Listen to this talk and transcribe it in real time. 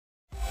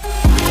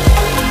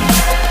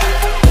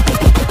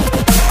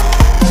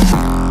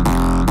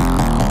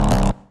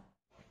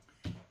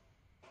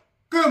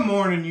Good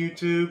morning,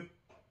 YouTube.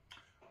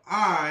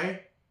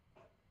 I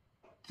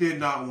did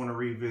not want to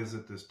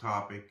revisit this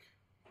topic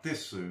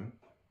this soon,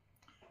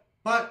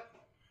 but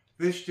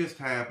this just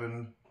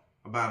happened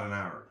about an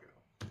hour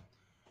ago.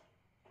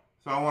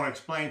 So I want to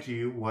explain to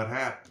you what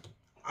happened.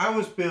 I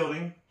was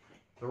building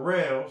the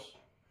rails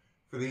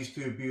for these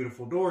two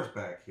beautiful doors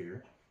back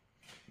here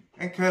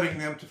and cutting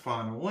them to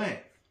final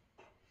length.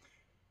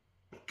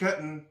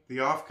 Cutting the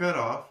offcut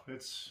off,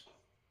 it's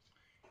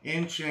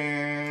inch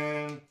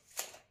and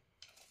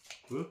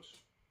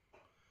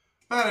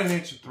about 1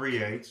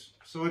 3/8 inches,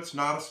 so it's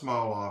not a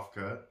small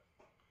offcut,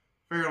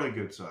 fairly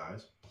good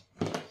size,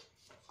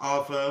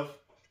 off of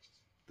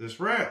this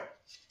rail.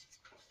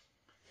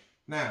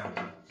 Now,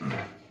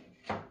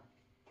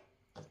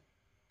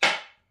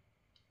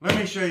 let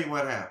me show you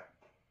what happened.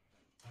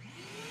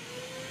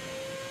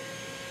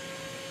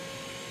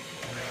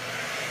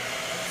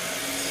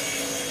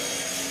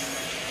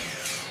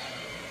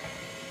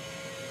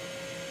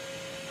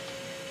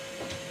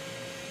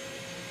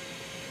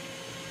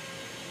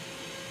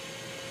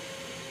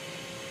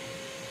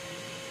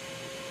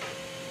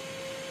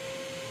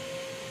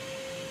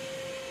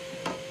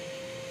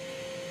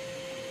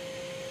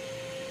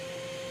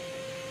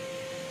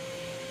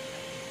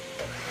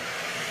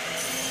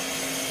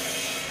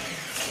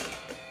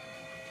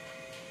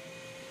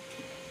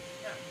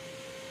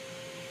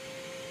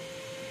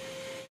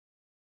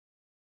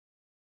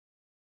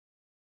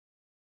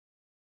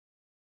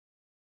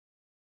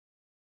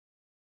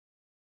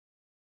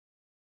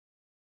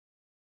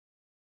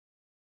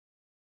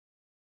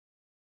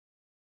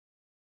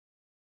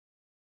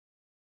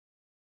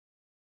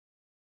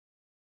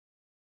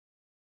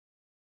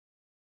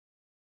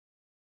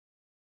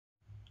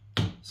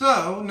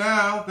 So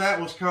now that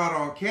was caught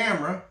on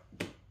camera,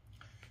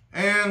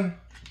 and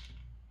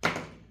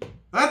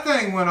that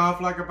thing went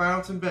off like a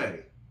bouncing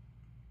Betty.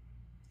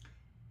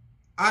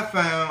 I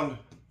found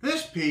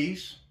this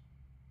piece.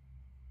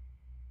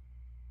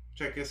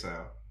 Check this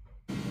out.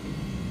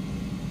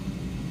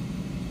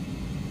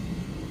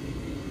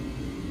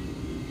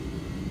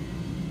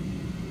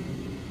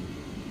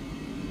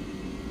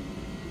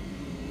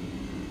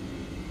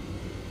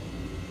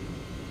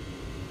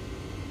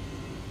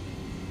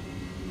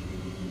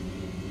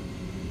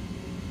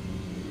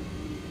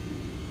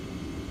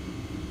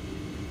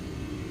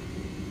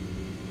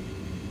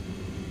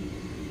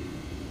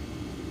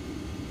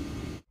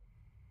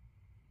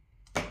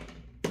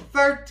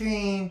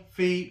 "13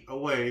 feet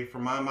away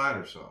from my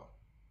miter saw.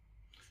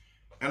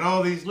 And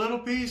all these little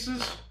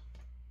pieces,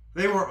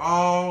 they were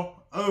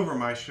all over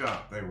my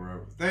shop. They were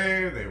over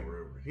there, they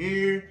were over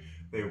here,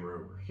 they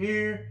were over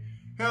here.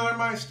 Hell, there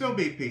might still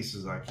be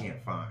pieces I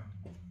can't find.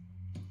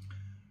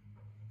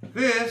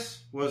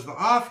 This was the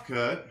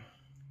offcut.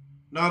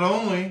 Not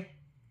only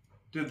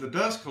did the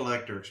dust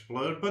collector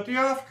explode, but the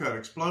offcut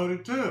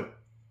exploded too.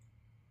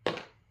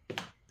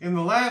 In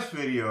the last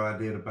video I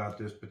did about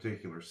this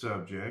particular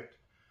subject,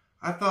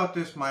 I thought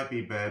this might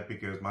be bad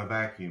because my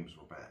vacuums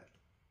were bad.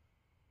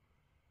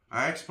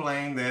 I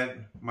explained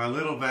that my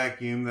little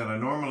vacuum that I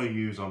normally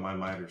use on my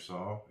miter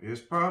saw is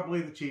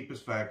probably the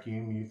cheapest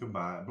vacuum you can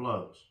buy at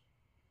Lowe's.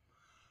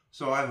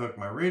 So I hooked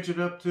my rigid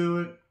up to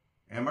it,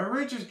 and my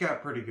rigid's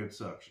got pretty good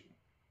suction.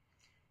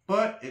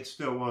 But it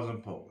still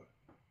wasn't pulling.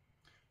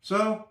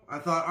 So I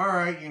thought,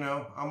 alright,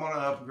 I'm going to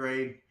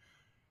upgrade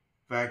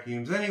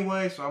vacuums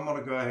anyway, so I'm going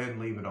to go ahead and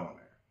leave it on there.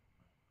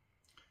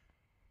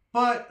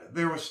 But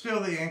there was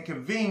still the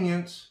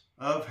inconvenience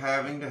of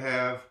having to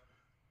have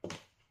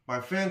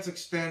my fence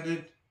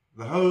extended,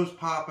 the hose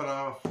popping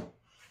off,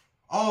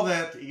 all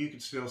that you can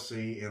still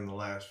see in the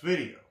last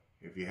video.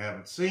 If you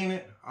haven't seen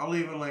it, I'll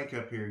leave a link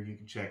up here, you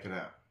can check it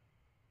out.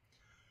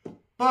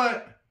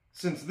 But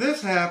since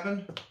this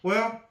happened,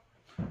 well,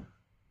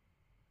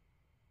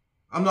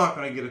 I'm not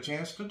going to get a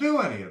chance to do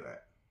any of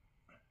that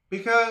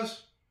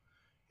because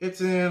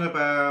it's in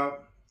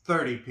about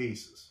 30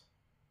 pieces.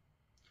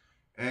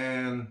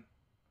 And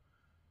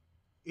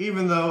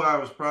even though I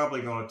was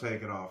probably going to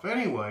take it off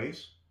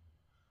anyways,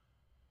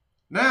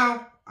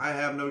 now I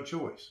have no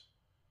choice.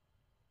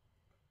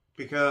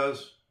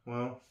 Because,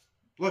 well,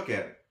 look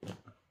at it.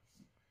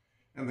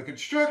 And the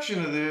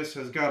construction of this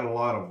has got a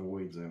lot of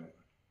voids in it.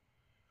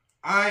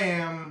 I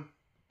am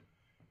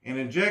an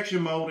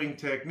injection molding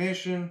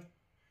technician,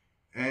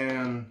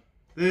 and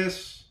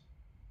this,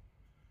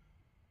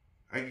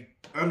 I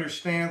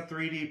understand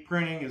 3D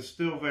printing is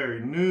still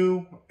very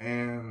new,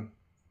 and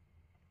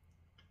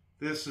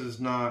this is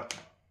not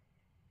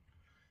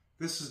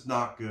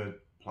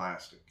good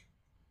plastic.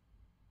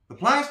 The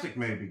plastic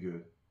may be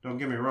good, don't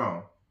get me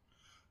wrong,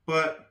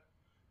 but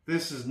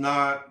this is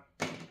not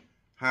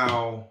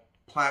how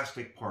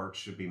plastic parts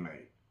should be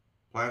made.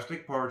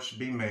 Plastic parts should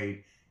be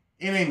made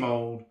in a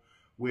mold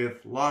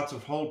with lots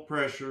of hold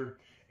pressure,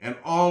 and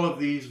all of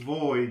these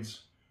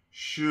voids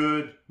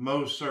should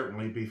most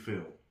certainly be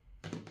filled.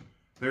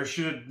 There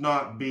should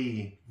not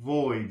be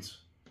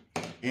voids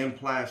in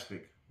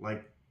plastic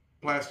like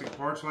plastic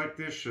parts like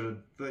this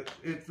should.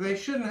 They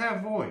shouldn't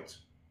have voids.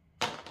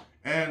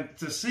 And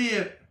to see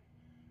it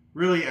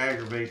really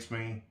aggravates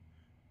me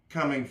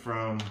coming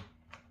from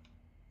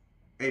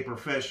a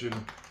profession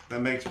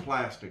that makes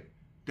plastic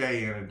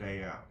day in and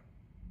day out.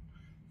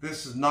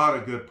 This is not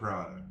a good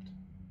product.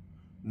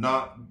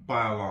 Not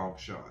by a long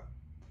shot.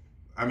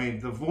 I mean,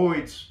 the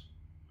voids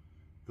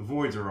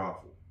are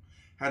awful.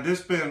 Had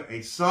this been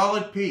a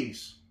solid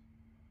piece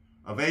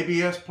of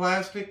ABS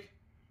plastic,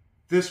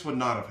 this would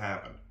not have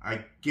happened.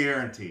 I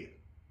guarantee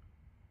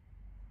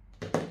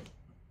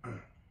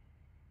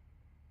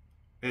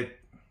it.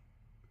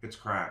 It's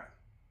crap.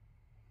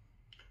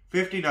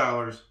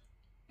 $50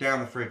 down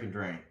the freaking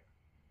drain.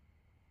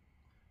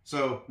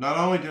 So not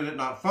only did it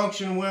not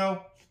function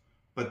well,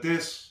 but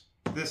this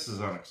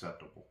is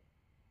unacceptable.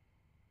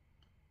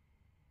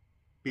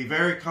 Be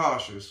very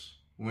cautious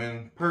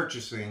when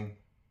purchasing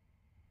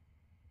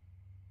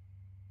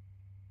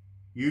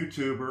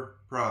YouTuber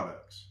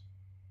products.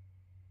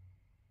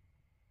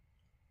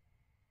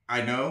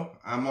 I know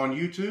I'm on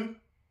YouTube.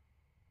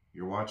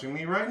 You're watching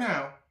me right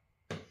now.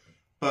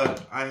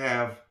 But I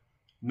have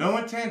no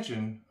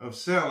intention of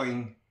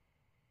selling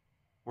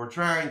or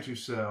trying to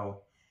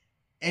sell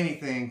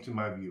anything to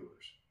my viewers.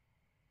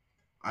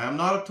 I am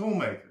not a tool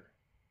maker.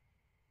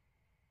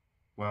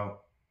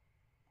 Well,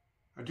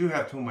 I do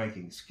have tool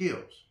making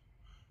skills,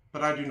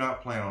 but I do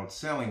not plan on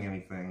selling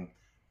anything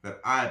that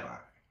I buy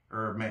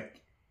or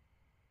make.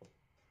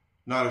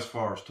 Not as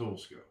far as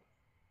tools go.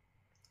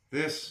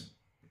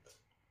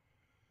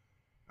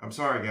 I'm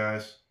sorry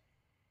guys.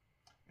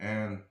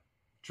 And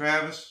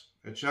Travis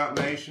at Shop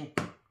Nation,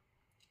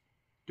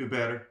 do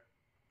better.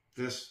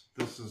 This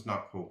is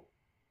not cool.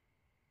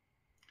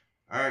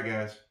 Alright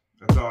guys,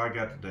 that's all I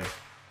got today.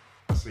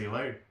 I'll see you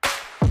later.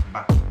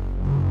 Bye.